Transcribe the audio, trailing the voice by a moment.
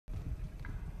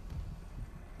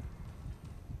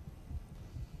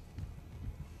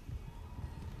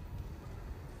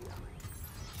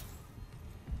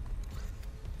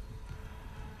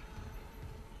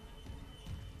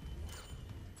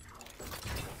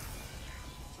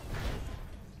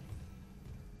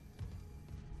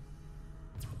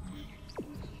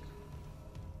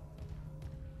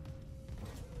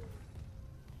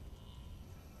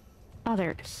Oh,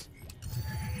 there it is.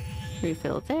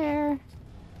 Refill there.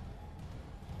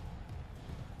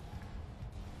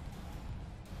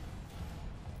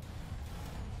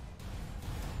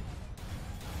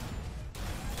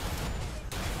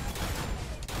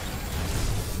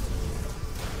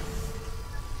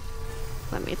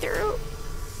 Let me through.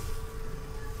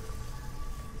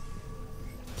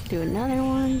 Do another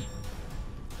one.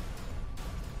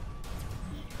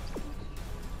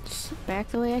 Just back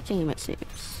the way I came, it seems.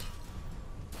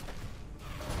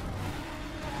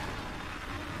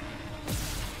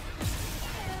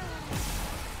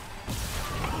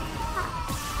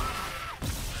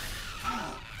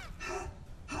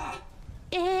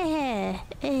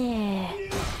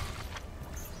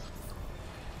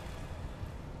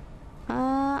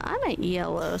 I'm at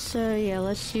yellow, so yeah,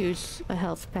 let's use a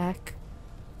health pack.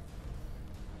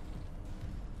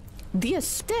 The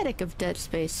aesthetic of Dead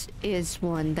Space is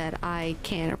one that I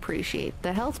can appreciate.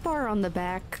 The health bar on the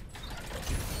back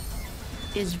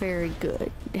is very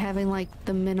good. Having like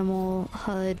the minimal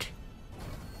HUD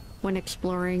when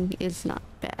exploring is not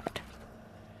bad.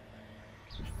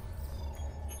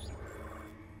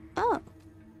 Oh.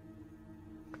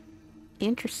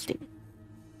 Interesting.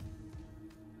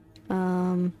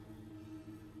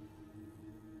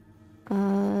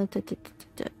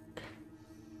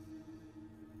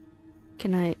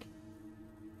 Can I... It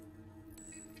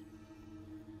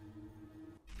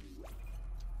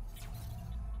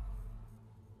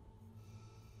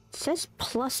says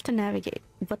plus to navigate.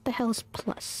 What the hell is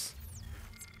plus?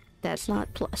 That's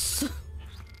not plus.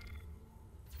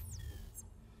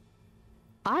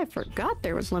 I forgot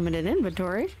there was limited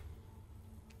inventory.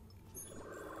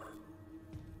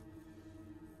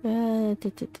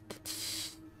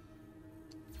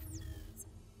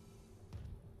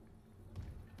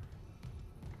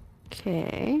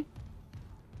 Okay.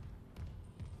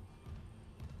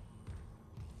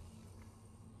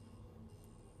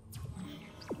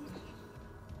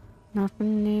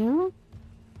 Nothing new.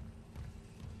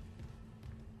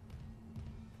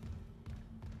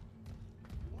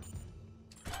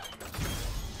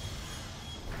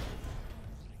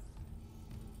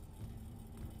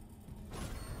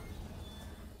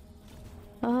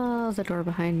 Oh, the door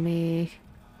behind me.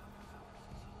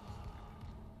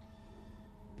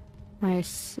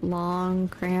 Nice, long,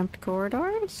 cramped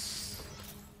corridors.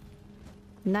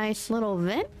 Nice little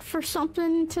vent for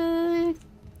something to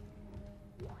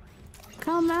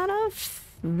come out of.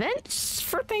 Vents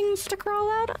for things to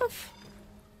crawl out of.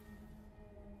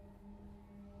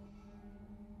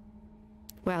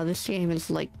 Wow, this game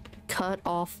is like cut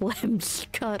off limbs,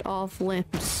 cut off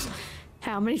limbs.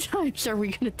 How many times are we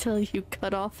gonna tell you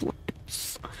cut off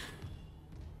limbs?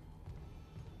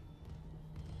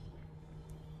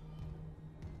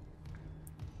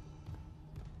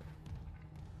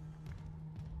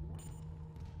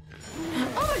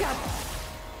 Oh my god!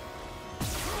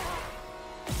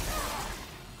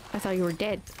 I thought you were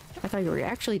dead. I thought you were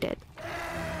actually dead.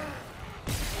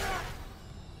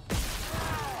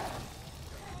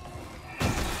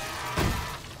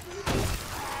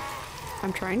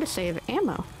 I'm trying to save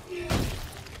ammo.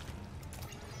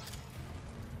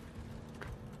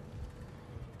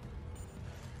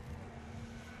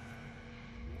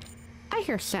 I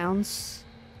hear sounds.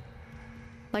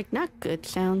 Like, not good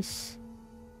sounds.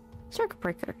 Circuit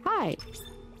breaker. Hi!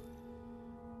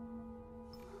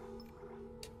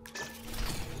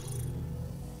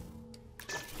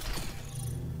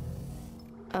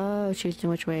 Oh, choosing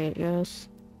which way it goes.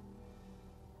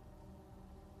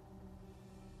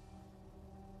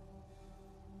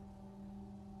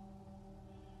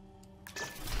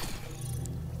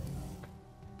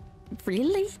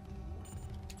 Really?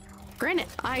 Granted,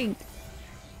 I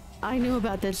knew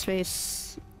about Dead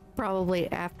Space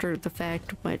probably after the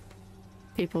fact, but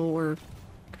people were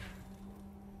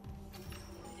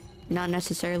not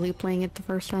necessarily playing it the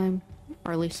first time,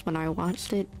 or at least when I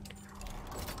watched it.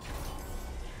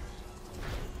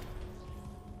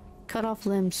 Cut off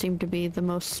limbs seem to be the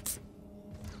most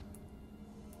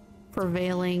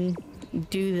prevailing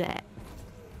do that.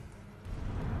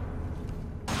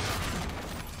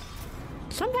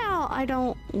 Somehow I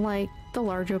don't like the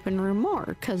large open room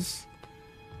more, because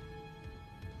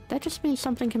that just means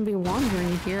something can be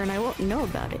wandering here and I won't know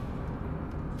about it.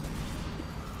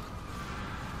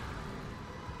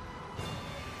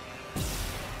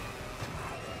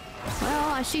 Well,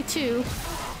 I see two.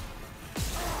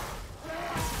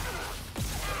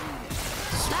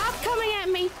 Stop coming at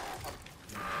me!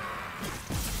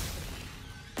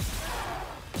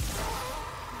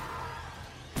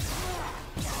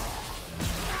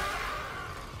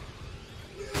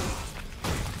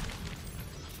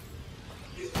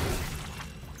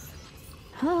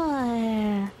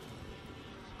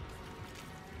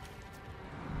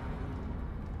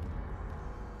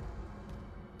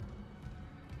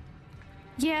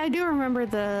 Yeah, I do remember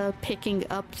the picking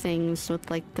up things with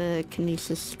like the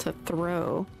kinesis to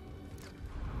throw.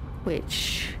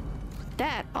 Which,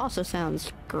 that also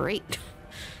sounds great.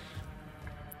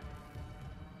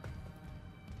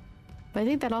 But I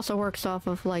think that also works off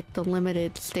of like the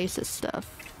limited stasis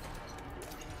stuff.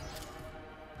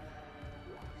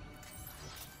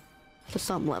 To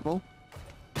some level.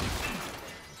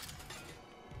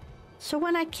 So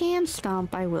when I can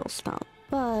stomp, I will stomp,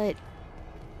 but...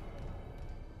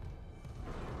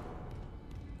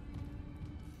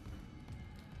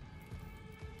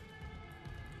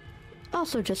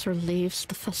 also just relieves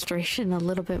the frustration a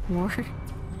little bit more.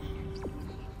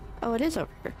 Oh, it is over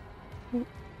here.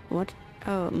 What?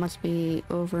 Oh, it must be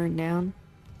over and down.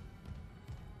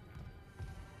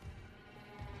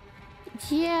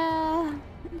 Yeah.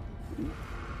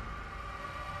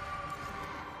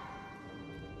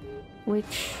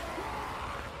 Which...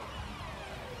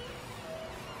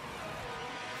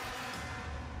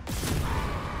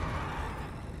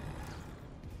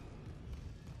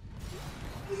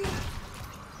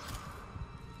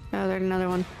 oh, there's another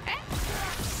one.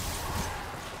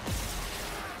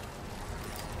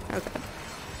 Okay.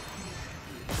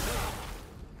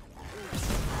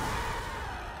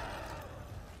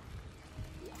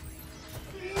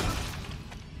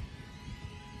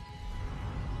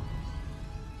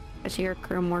 I hear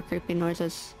more creepy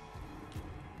noises.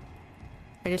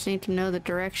 I just need to know the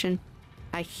direction.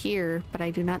 I hear, but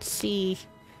I do not see.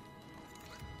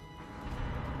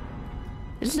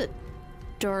 This is the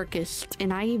darkest,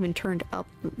 and I even turned up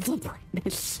the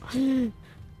brightness.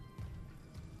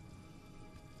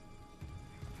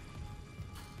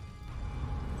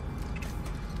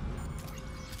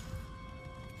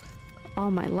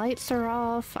 All my lights are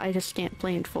off. I just can't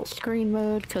play in full screen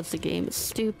mode because the game is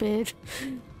stupid.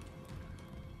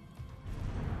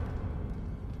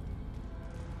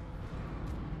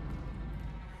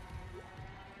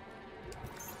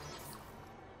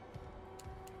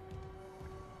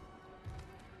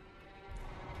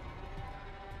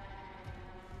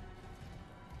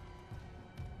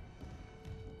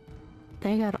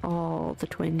 They got all the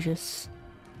twinges.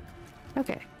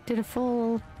 Okay, did a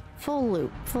full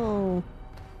loop, full...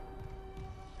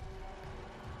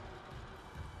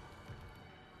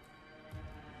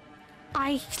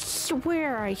 I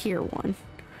swear I hear one.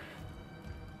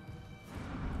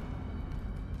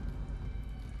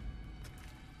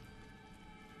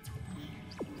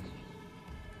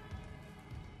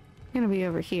 Gonna be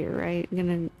over here, right?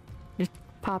 Gonna just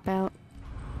pop out.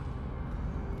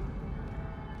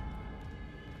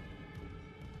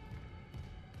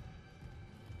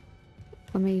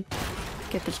 Let me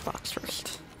get this box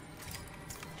first.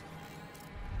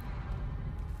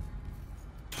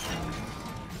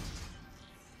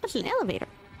 That's an elevator.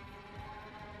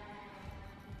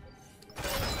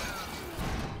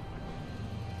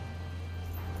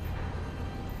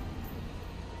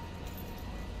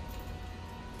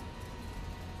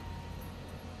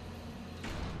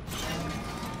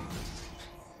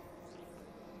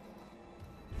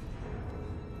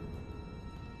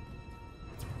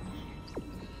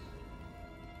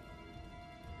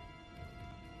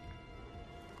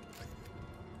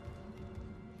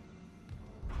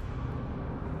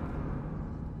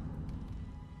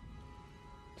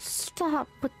 Stop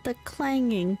with the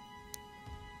clanging.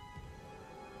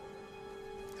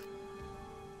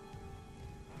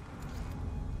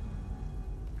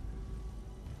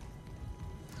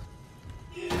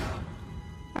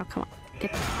 Oh, come on.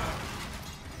 Get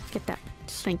that.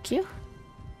 Thank you.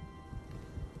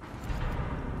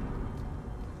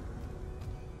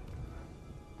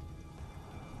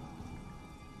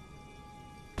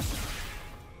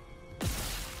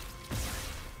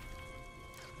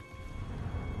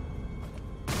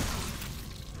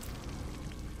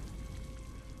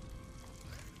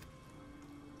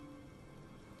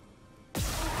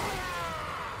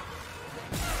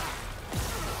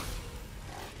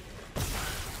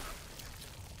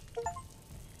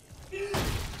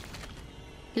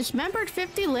 Dismembered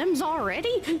 50 limbs already?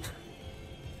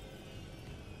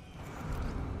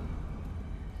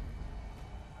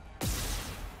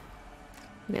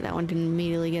 Okay, that one didn't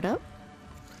immediately get up.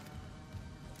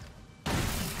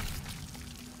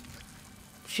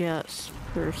 Just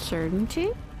for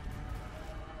certainty.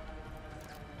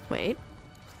 Wait.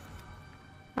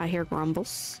 I hear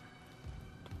grumbles.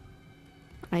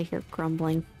 I hear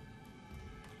grumbling.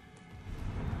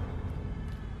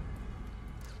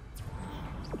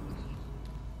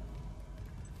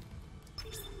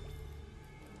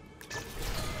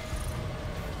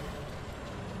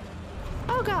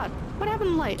 Oh god, what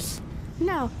happened to lights?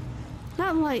 No,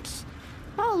 not lights.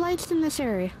 Oh, lights in this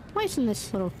area. What's in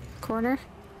this little corner?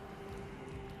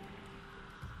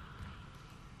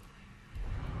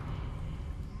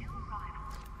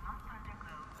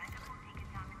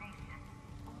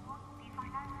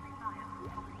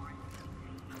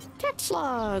 Text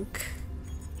log.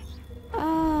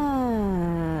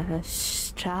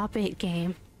 Stop it,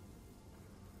 game.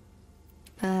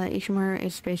 Ishimura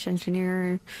is space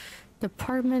engineer.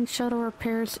 Department shuttle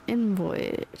repairs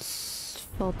invoice.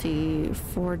 Faulty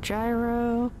for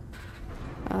gyro.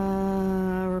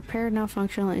 Repair now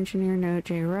functional. Engineer note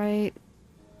J. Wright.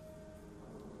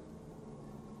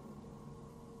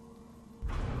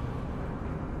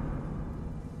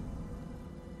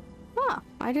 Huh.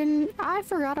 I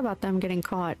forgot about them getting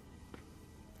caught.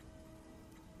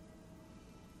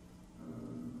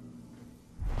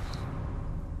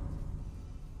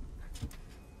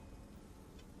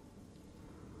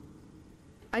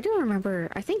 I do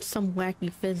remember, I think some wacky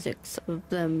physics of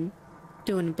them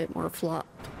doing a bit more flop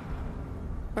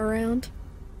around.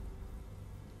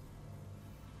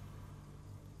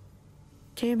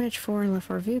 Damage 4 and left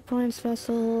 4 viewpoints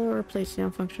vessel, replace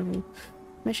non-functional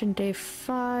mission day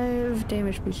 5,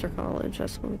 damage booster college,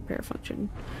 vessel repair function.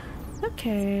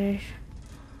 Okay.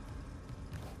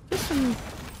 Just some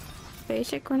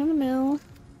basic run-of-the-mill.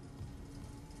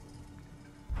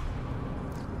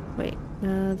 Wait.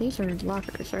 These are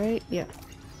lockers, right? Yeah.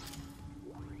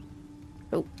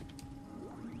 Oh.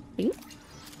 See?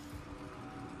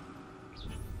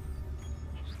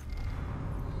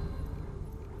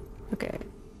 Okay.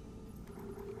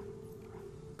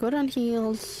 Good on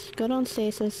heals, good on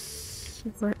stasis.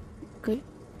 We're good.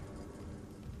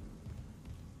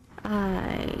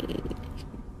 I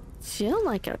don't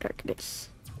like how dark it is.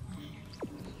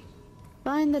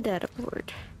 Find the data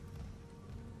board.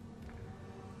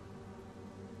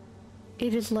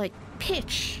 It is like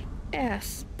pitch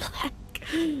ass black.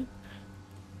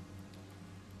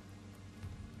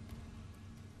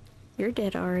 You're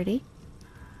dead already.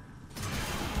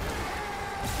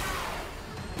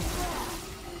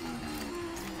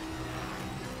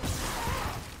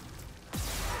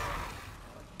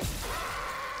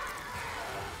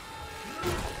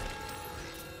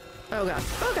 Oh god.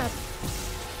 Oh god.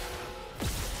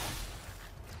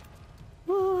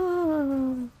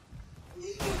 Whoa.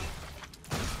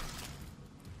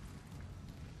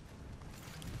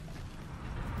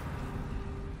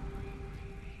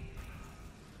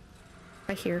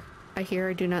 I hear,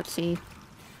 I do not see.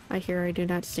 I hear, I do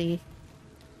not see.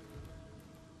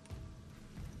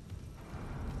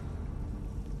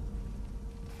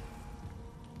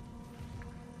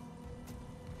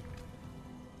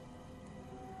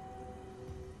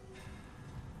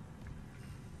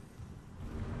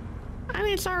 I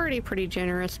mean, it's already pretty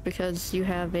generous because you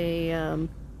have a,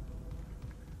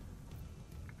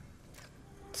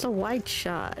 it's a wide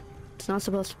shot. It's not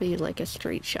supposed to be like a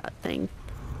straight shot thing.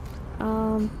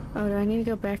 Oh, do I need to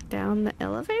go back down the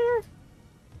elevator?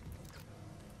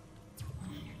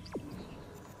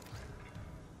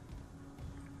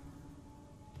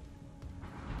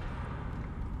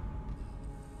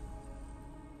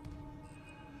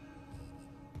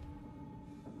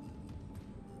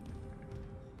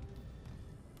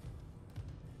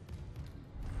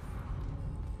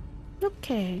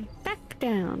 Okay, back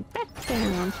down, back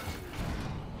down.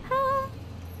 Ah.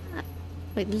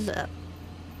 Wait, this is up.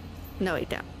 No, wait,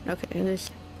 down. Okay, this.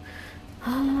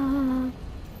 I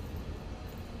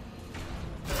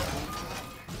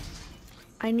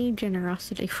need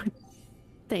generosity with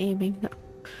the aiming, though.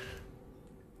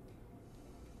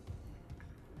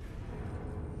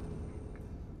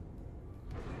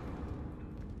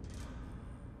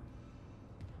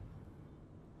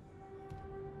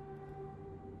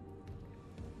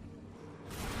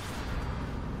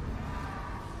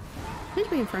 Please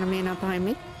be in front of me, not behind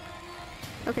me.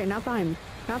 Okay, not behind me.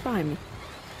 Not behind me.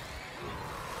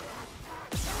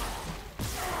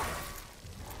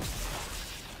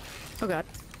 Oh god.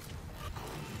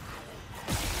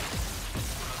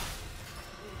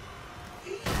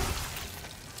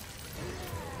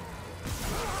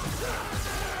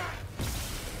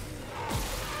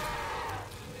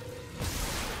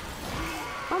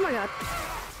 Oh my god.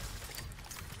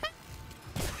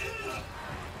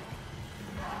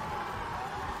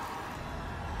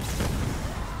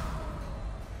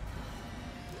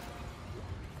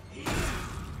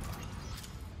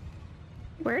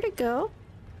 Where'd it go?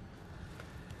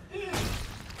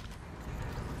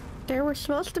 There were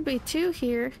supposed to be two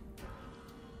here.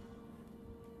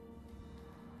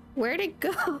 Where'd it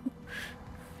go?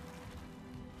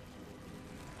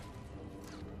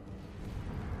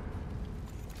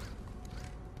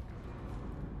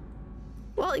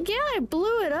 Well, yeah, I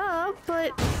blew it up,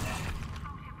 but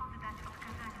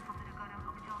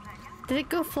Did it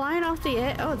go flying off the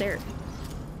edge? Oh, there.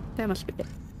 That must be it.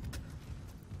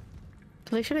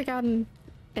 They should have gotten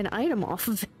an item off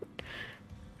of it.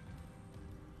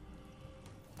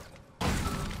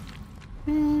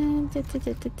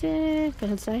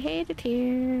 Because I hate it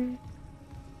here.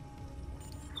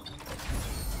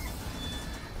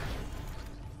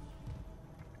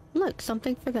 Look,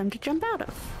 something for them to jump out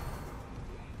of.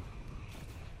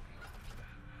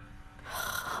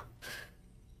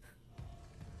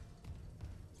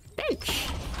 Bench!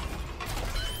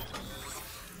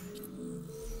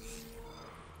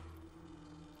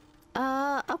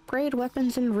 Upgrade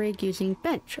weapons and rig using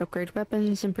bench. Upgrade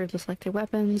weapons, improve the selected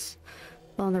weapons.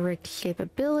 On the rig's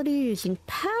capability using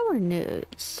power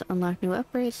nodes. Unlock new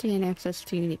upgrades to gain access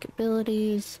to unique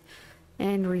abilities.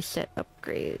 And reset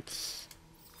upgrades.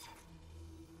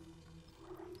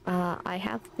 I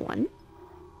have one.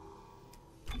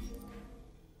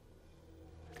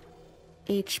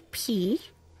 HP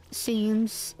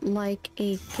seems like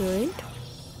a good,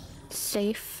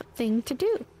 safe thing to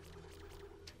do.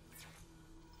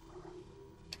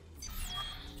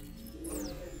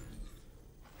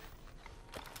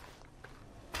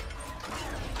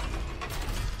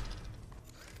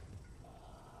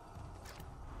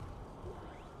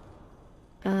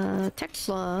 Text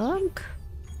log.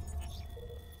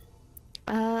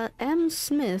 M.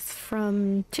 Smith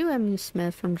from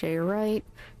J. Wright.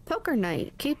 Poker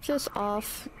night. Keep this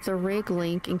off the rig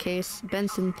link in case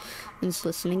Benson is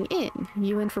listening in.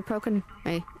 You in for poker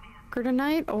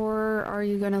tonight, or are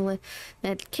you gonna let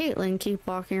Caitlin keep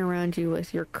walking around you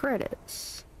with your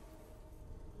credits?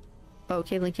 Oh,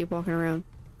 Caitlin keep walking around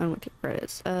with your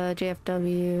credits.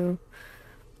 JFW.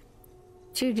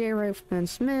 2 J. Wright from Ben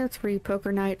Smith. 3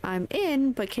 poker night. I'm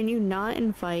in, but can you not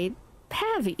invite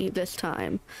Pavi this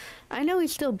time? I know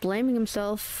he's still blaming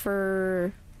himself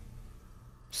for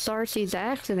Sarcy's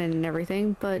accident and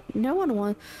everything, but no one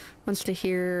wants to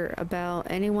hear about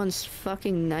anyone's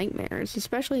fucking nightmares,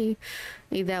 especially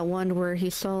that one where he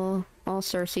saw all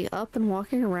Cersei up and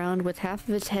walking around with half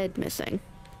of his head missing.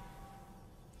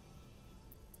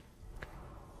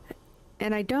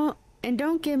 And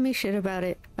don't give me shit about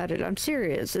it. I'm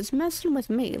serious. It's messing with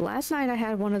me. Last night I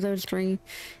had one of those dreams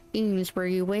where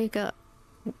you wake up,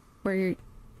 you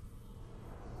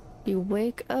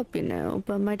know,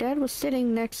 but my dad was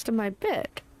sitting next to my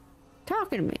bed,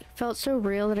 talking to me. Felt so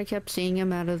real that I kept seeing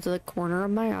him out of the corner of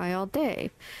my eye all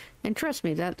day. And trust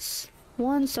me, that's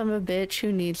one son of a bitch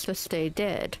who needs to stay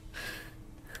dead.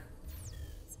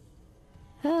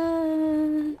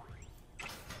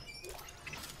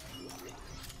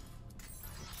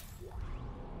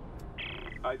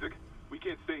 Isaac, we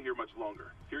can't stay here much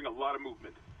longer. Hearing a lot of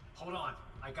movement. Hold on.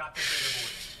 I got the data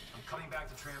boards. I'm coming back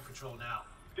to tram control now.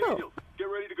 Daniel, get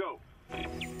ready to go.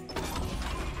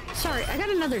 Sorry, I got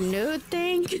another node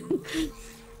thing.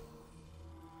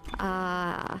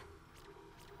 The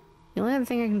only other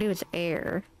thing I can do is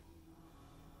air.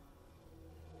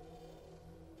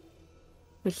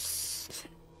 Which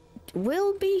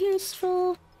will be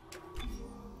useful.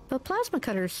 But plasma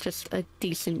cutter's just a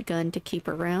decent gun to keep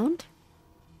around.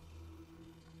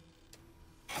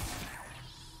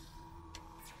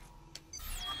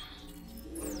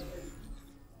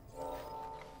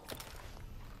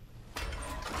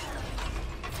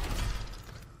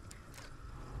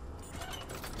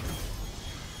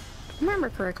 Remember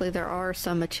correctly, there are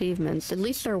some achievements. At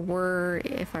least there were,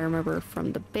 if I remember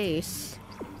from the base,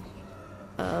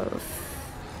 of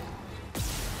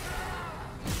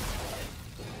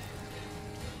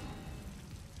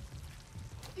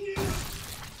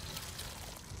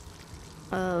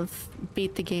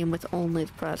beat the game with only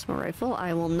the plasma rifle.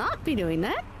 I will not be doing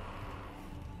that.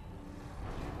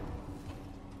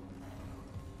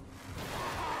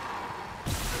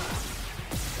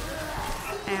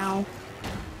 Ow.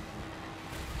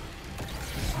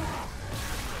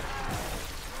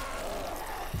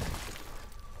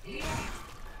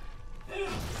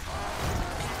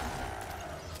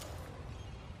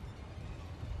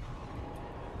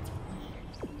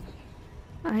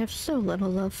 I have so little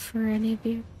love for any of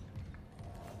you.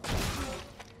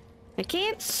 I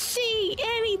can't see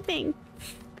anything!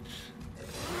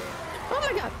 Oh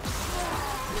my god!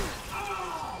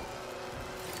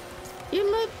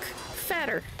 You look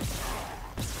fatter.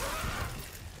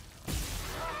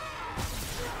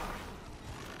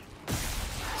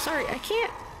 Sorry, I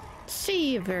can't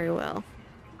see you very well.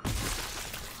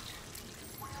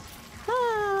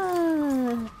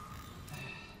 Ah.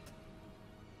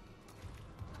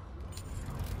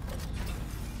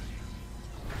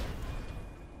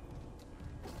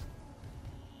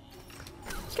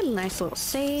 Get a nice little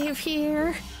save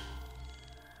here.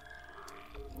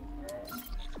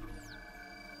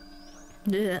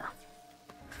 Yeah.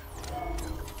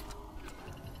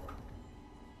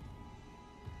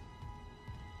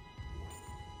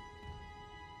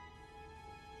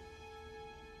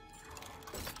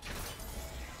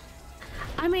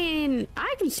 I mean,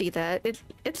 I can see that.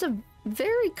 It's a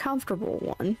very comfortable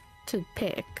one to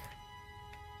pick.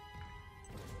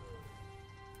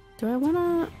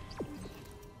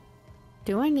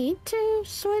 Do I need to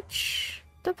switch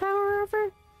the power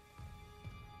over?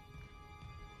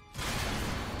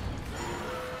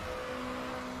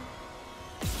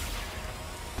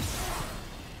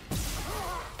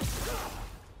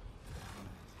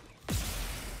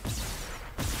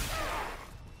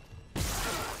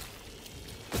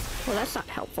 Well, that's not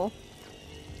helpful.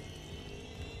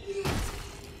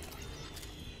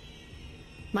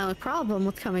 My only problem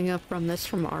with coming up from this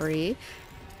from RE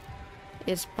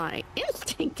is my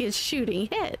instinct is shooting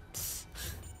hits.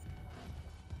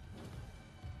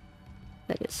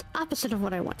 That is opposite of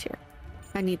what I want here.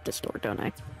 I need this door, don't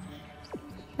I?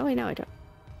 Oh wait, no I don't.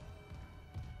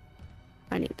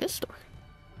 I need this door.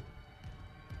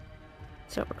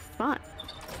 So we're fine.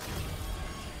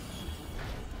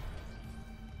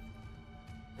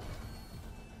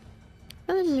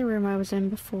 Oh, this is the room I was in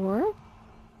before.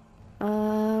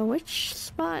 Which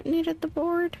spot needed the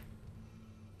board?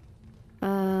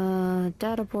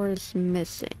 Data board is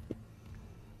missing.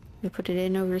 We put it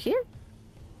in over here?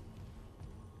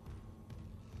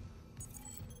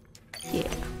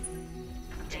 Yeah.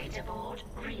 Data board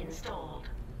reinstalled.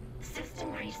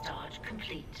 System restart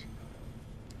complete.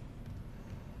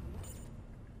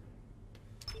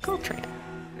 Coltrane.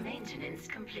 Maintenance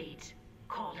complete.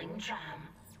 Calling tram.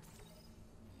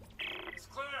 It's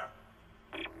clear.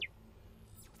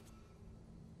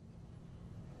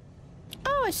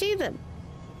 Oh, I see them.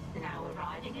 Now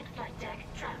arriving at flight deck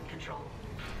tram control.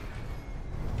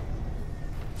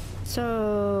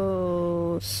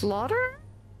 So slaughter?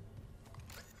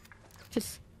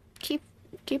 Just keep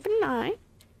an eye.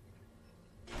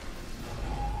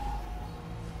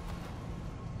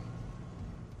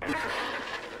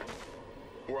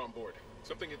 We're on board.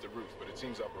 Something hit the roof, but it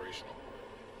seems operational.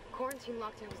 Quarantine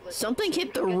lockdown was lifted. Something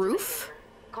hit the roof?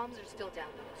 Comms are still down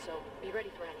though, so be ready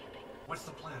for anything. What's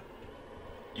the plan?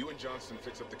 You and Johnston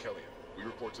fix up the Kellyan. We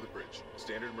report to the bridge.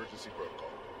 Standard emergency protocol.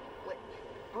 What?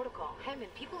 Protocol?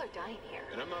 Hammond, people are dying here.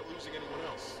 And I'm not losing anyone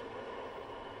else.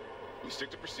 We stick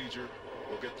to procedure.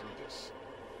 We'll get through this.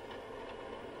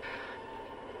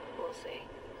 We'll see.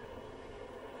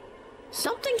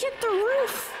 Something hit the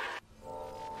roof!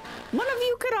 One of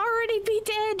you could already be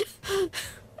dead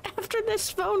after this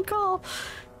phone call.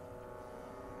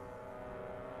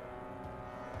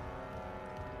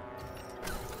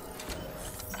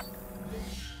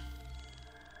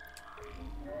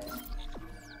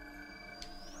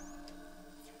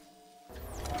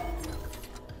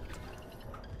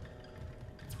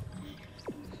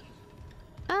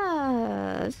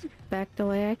 This is back the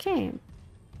way I came.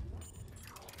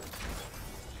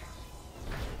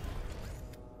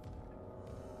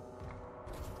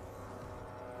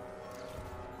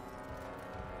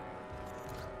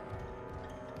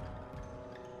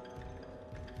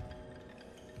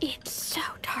 It's so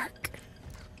dark.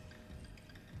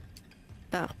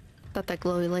 Oh, thought that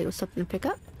glowy light was something to pick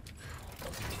up.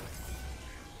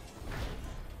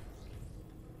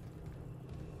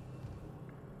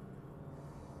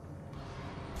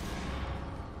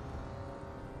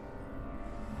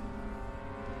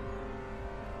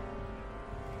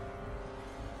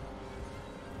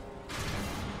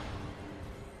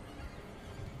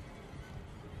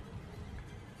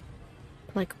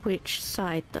 Like which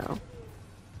side though?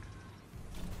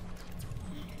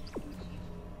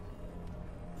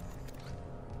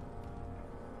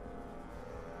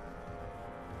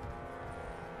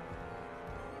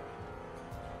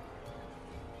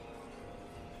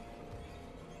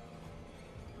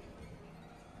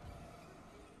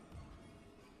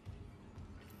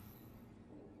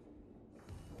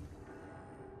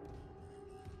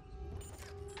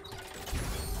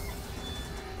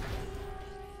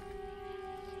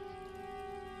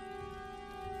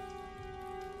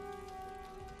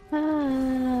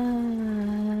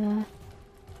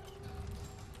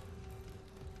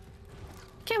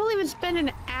 Can't believe it's been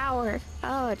an hour.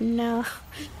 Oh no.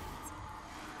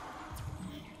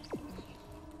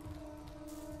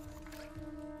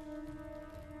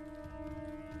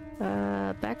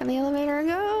 Back in the elevator I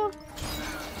go.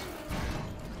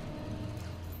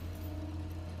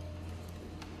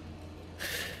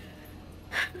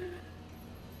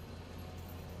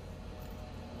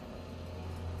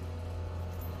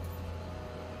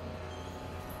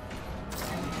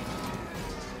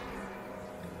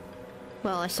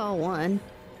 Well, I saw one.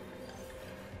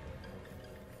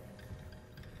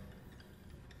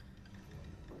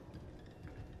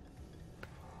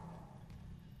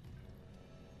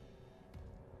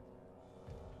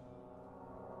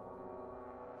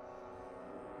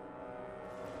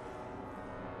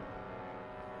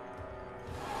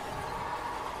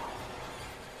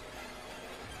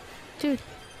 Dude,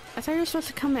 I thought you were supposed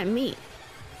to come at me.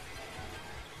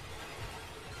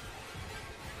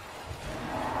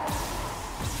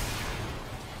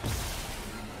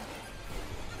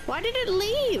 Why did it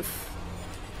leave?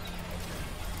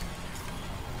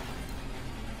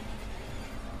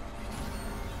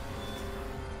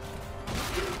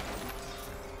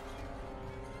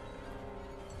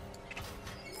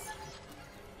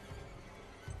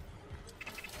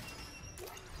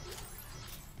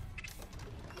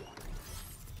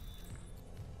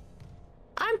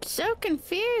 I'm so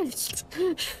confused.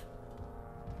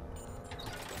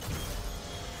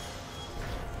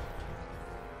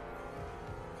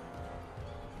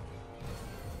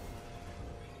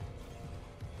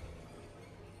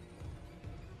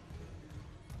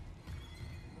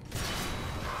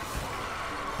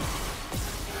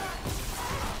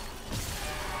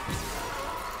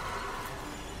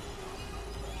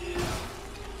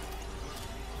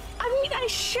 I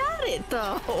shot it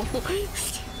though.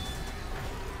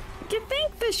 You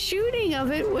think the shooting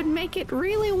of it would make it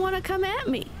really want to come at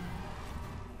me?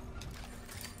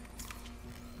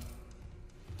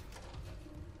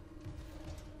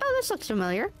 Oh, this looks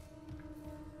familiar.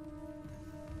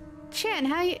 Chen,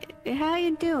 how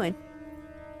you doing?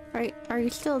 Are you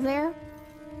still there?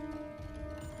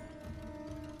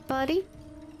 Buddy?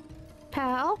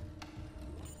 Pal?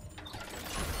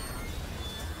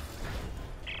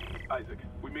 Isaac,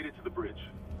 we made it to the bridge.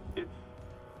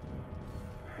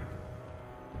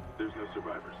 There's no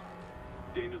survivors.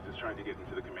 Daniels is trying to get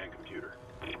into the command computer.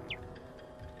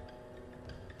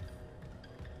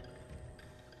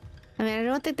 I mean, I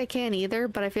don't think they can either,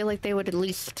 but I feel like they would at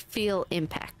least feel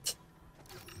impact.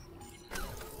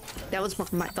 That was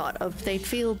my thought of they'd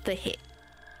feel the hit.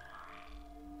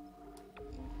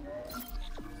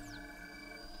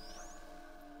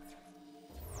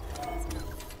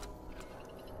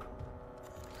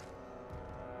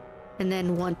 And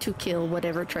then want to kill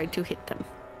whatever tried to hit them.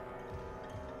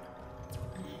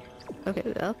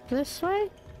 Okay, up this way? I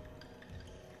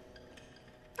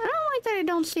don't like that I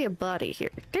don't see a body here.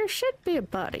 There should be a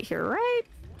body here, right?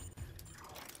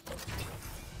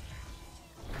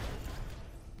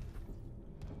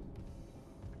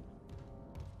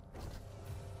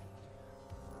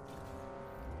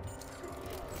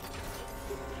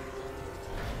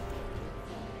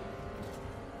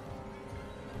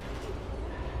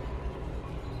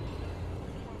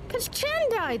 Because Chen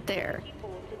died there.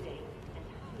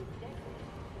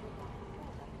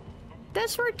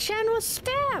 That's where Chen was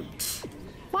stabbed.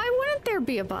 Why wouldn't there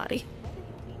be a body?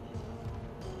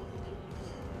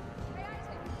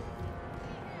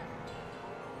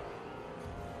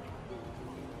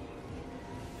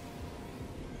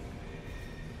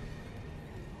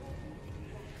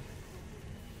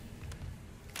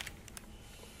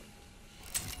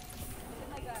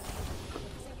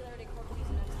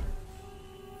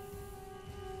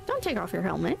 Don't take off your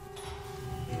helmet.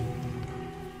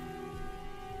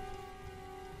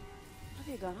 What have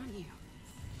you got on you?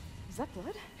 Is that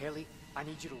blood? Haley, I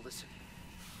need you to listen.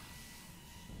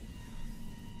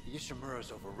 The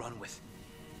Ishimura's overrun with...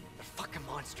 they're fucking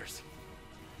monsters.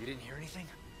 You didn't hear anything?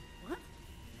 What?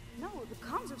 No, the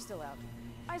comms are still out.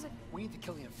 Isaac... We need to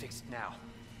kill him fixed now.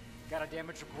 Got a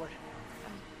damage report?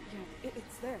 Yeah,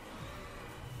 it's there.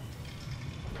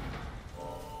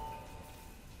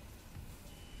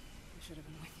 I should have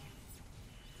been with you.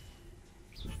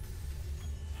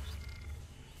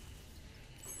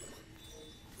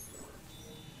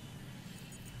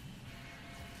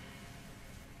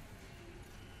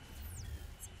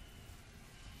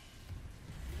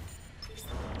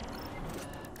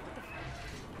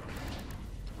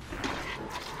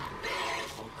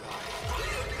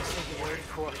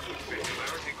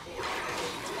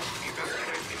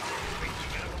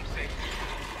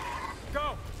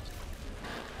 Go!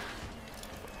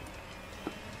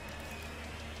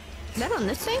 Is that on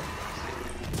this thing?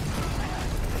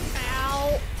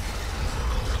 Ow.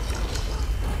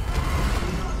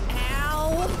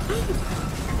 Ow.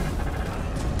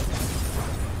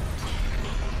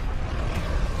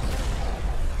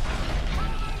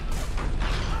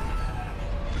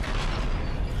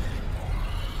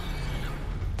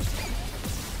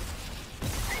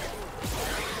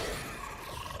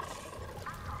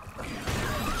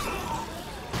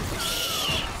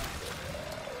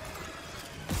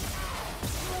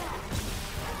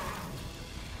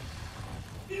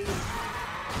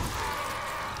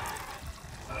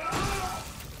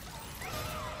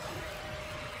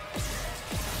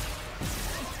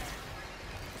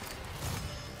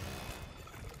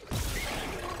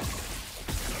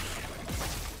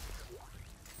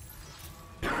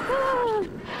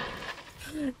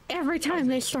 Every time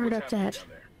they start up that.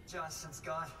 Johnson's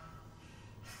gone.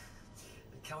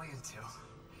 The Kellian too.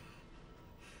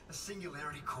 The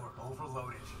singularity core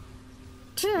overloaded.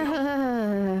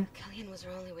 Kellyan was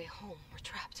our only way home. We're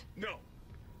trapped. No.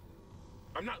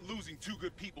 I'm not losing two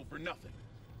good people for nothing.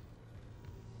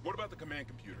 What about the command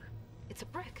computer? It's a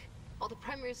brick. All the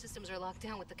primary systems are locked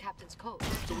down with the captain's code.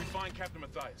 So we find Captain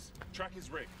Matthias. Track his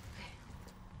rig.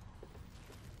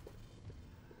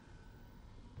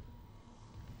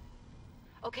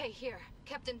 Okay, here.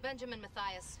 Captain Benjamin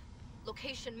Matthias.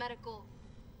 Location medical.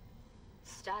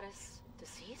 Status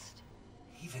deceased?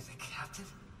 Even the captain?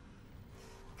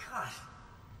 God.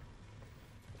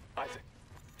 Isaac,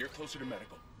 you're closer to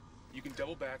medical. You can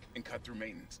double back and cut through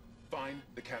maintenance. Find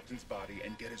the captain's body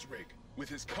and get his rig. With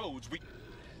his codes, we...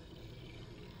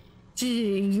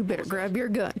 You better grab your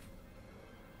gun.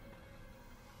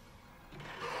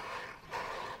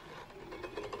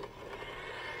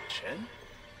 Chen?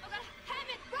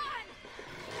 Hammond, run!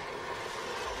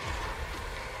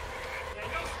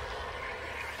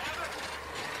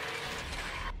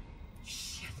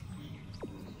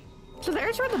 So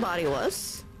there's where the body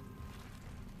was.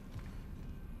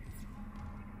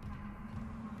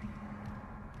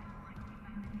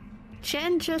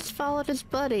 Chen just followed his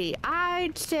buddy.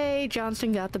 I'd say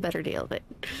Johnson got the better deal of it.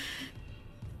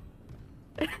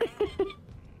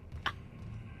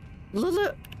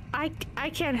 Lulu, I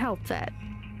can't help that.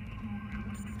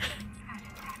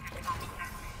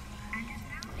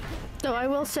 Though I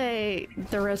will say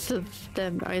the rest of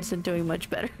them isn't doing much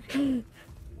better.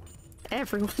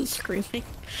 Everyone's screaming.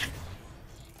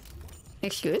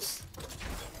 Excuse?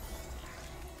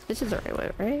 This is the right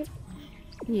way, right?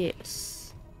 Yes.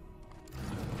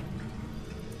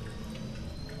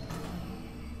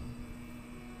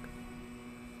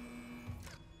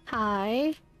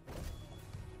 Hi.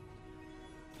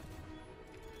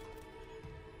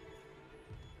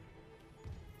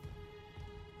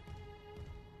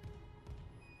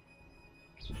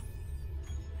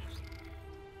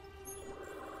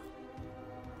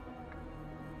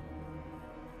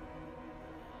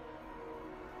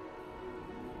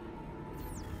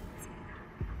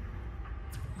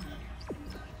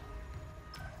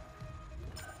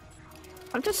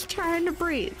 I'm just trying to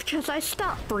breathe because I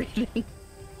stop breathing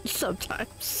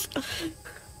sometimes.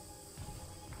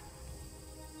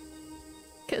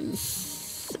 Cause,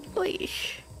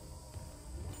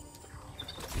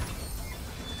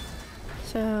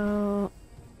 so,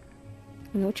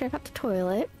 I'm gonna check out the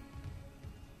toilet.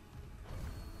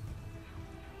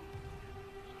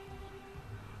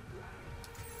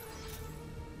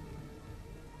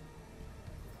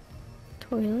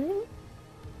 Toilet?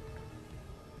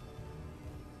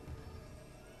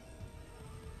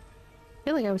 I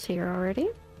feel like I was here already.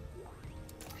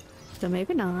 So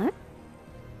maybe not.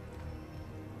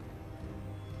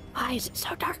 Why is it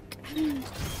so dark?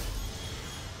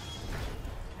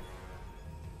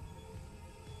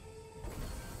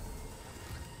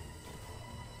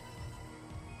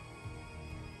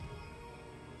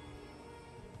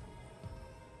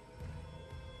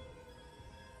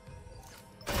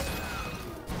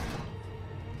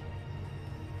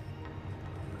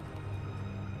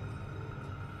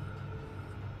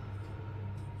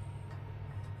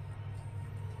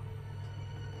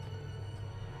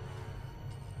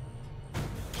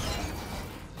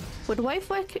 Would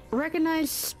wife recognize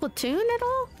Splatoon at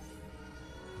all?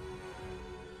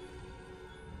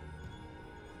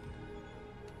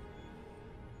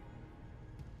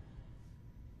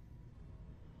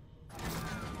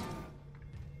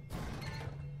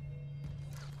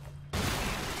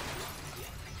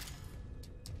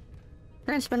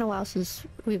 It's been a while since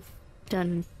we've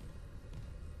done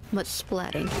much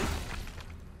splatting.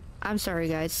 I'm sorry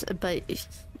guys, but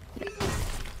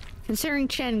considering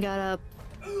Chen got up,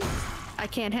 I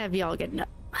can't have y'all getting up.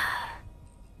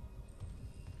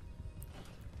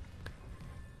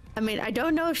 I mean, I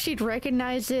don't know if she'd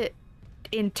recognize it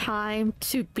in time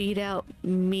to beat out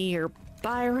me or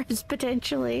Byron's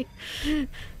potentially.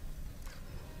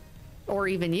 Or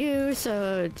even you,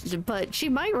 so, but she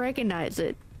might recognize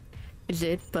it. Is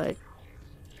it, but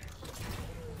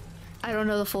I don't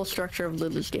know the full structure of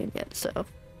Lulu's game yet, so.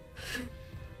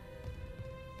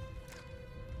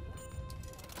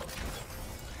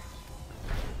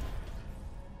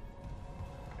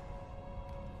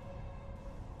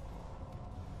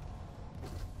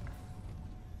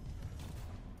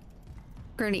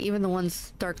 Granted, even the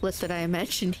ones dark listed I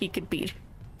mentioned he could beat.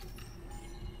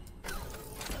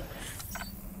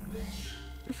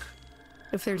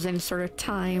 If there's any sort of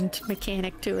timed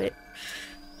mechanic to it.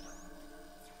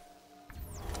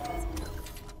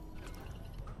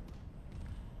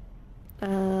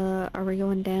 are we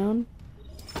going down?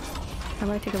 How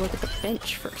about I take a look at the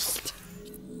bench first?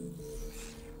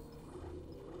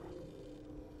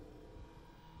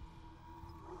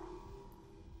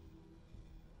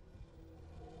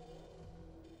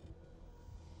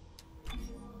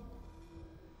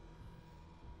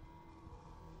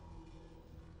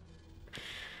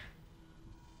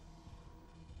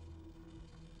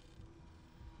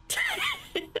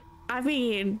 I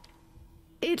mean,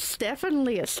 it's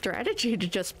definitely a strategy to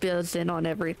just buzz in on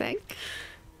everything.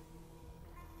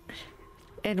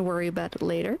 And worry about it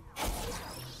later.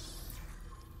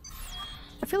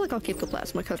 I feel like I'll keep the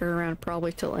plasma cutter around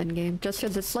probably till endgame, just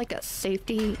because it's like a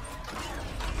safety.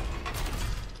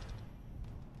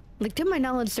 Like, to my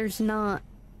knowledge,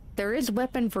 there is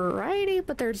weapon variety,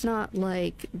 but there's not,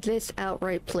 like, this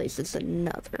outright places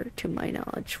another, to my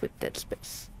knowledge, with Dead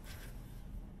Space.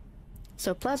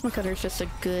 So plasma cutter is just a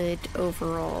good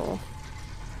overall,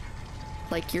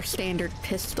 like your standard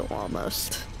pistol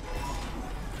almost.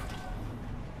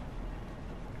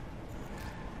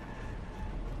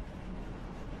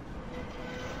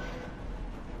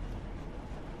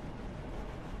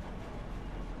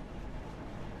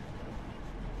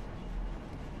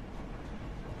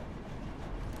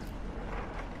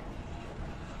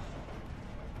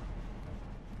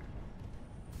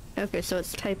 Okay, so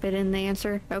it's type it in the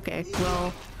answer? Okay,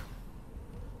 well...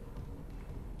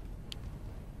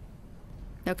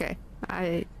 Okay,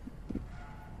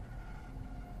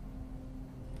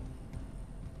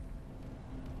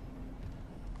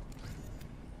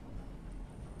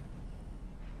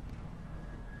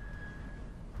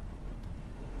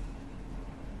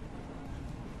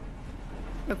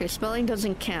 Okay, spelling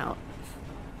doesn't count.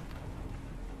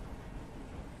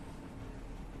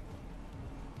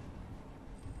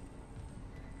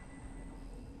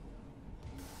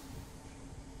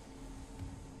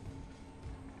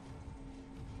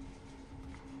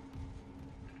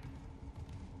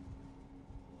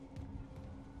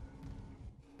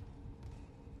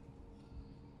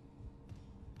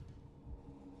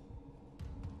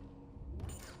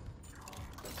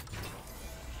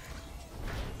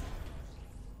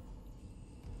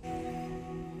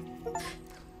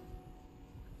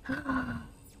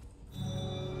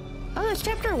 Oh, that's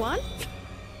chapter 1?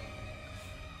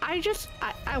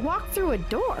 I walked through a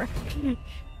door.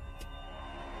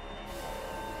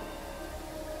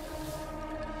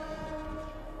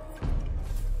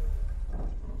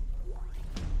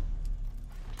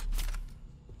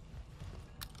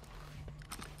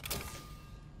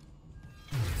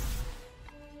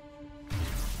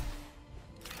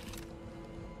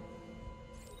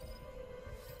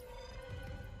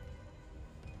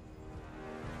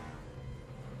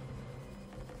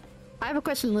 I have a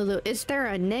question, Lulu. Is there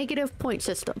a negative point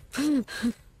system?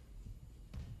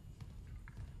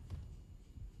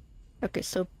 Okay,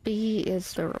 so B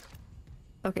is the...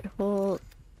 Okay, well...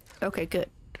 Okay, good.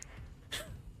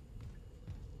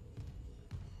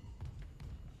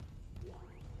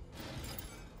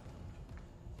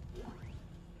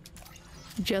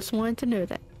 Just wanted to know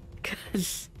that.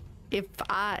 Because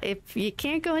if you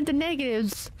can't go into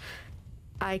negatives,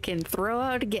 I can throw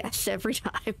out a guess every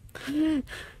time.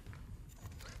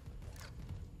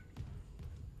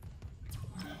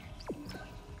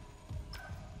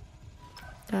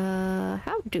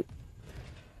 How do...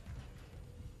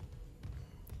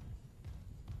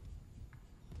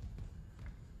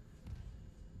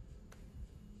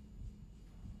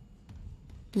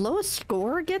 Lowest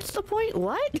score gets the point?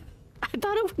 What? I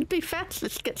thought it would be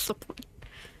fastest gets the point.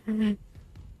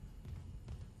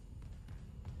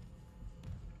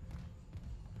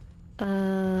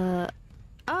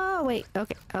 Oh, wait.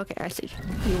 Okay, okay, I see.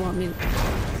 You want me to...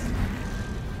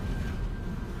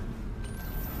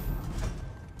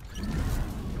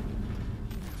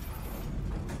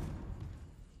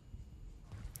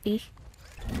 E.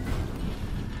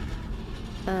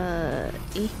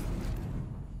 E.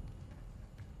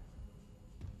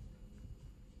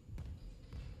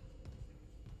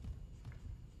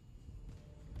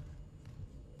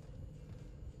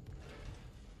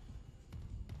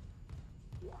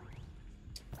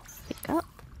 Pick up.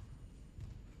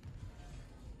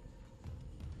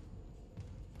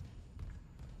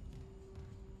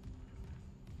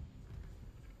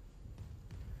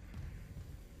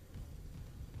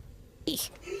 E.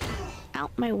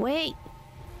 Out my way.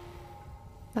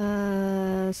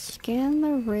 Scan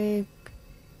the rig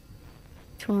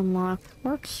to unlock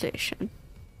workstation.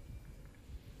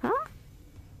 Huh?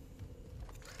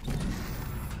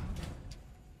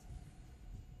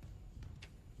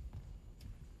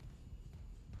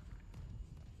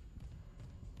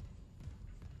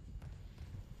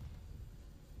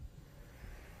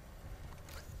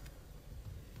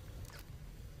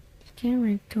 Scan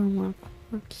rank to unlock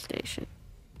workstation.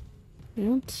 I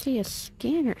don't see a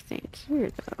scanner thing here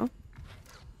though.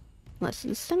 Unless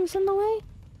this thing's in the way?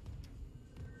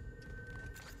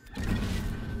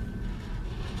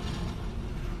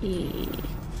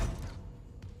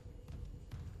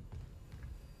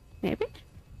 Maybe?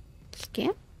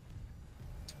 Scan?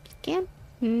 Scan?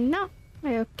 No.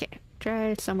 Okay.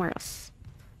 Try somewhere else.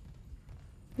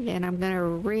 Again, I'm gonna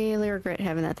really regret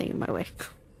having that thing in my way.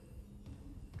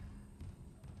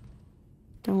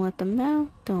 Don't let them out.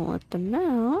 Don't let them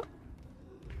out.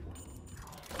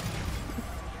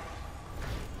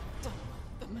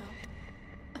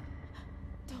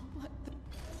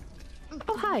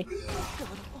 Oh, hi.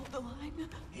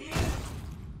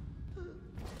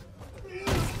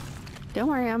 Don't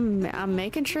worry, I'm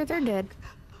making sure they're dead.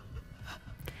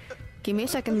 Give me a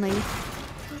second, lady.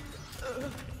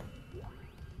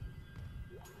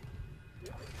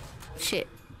 Shit.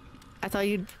 I thought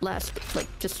you'd last, like,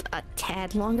 just a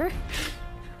tad longer.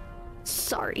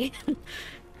 Sorry.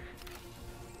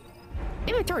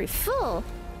 Inventory full!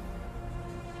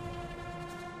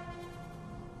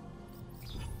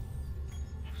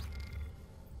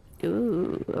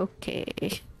 Ooh,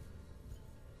 okay.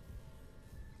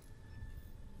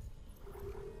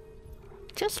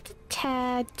 Just a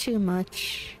tad too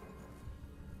much.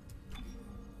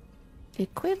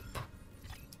 Equip.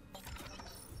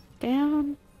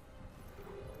 Down.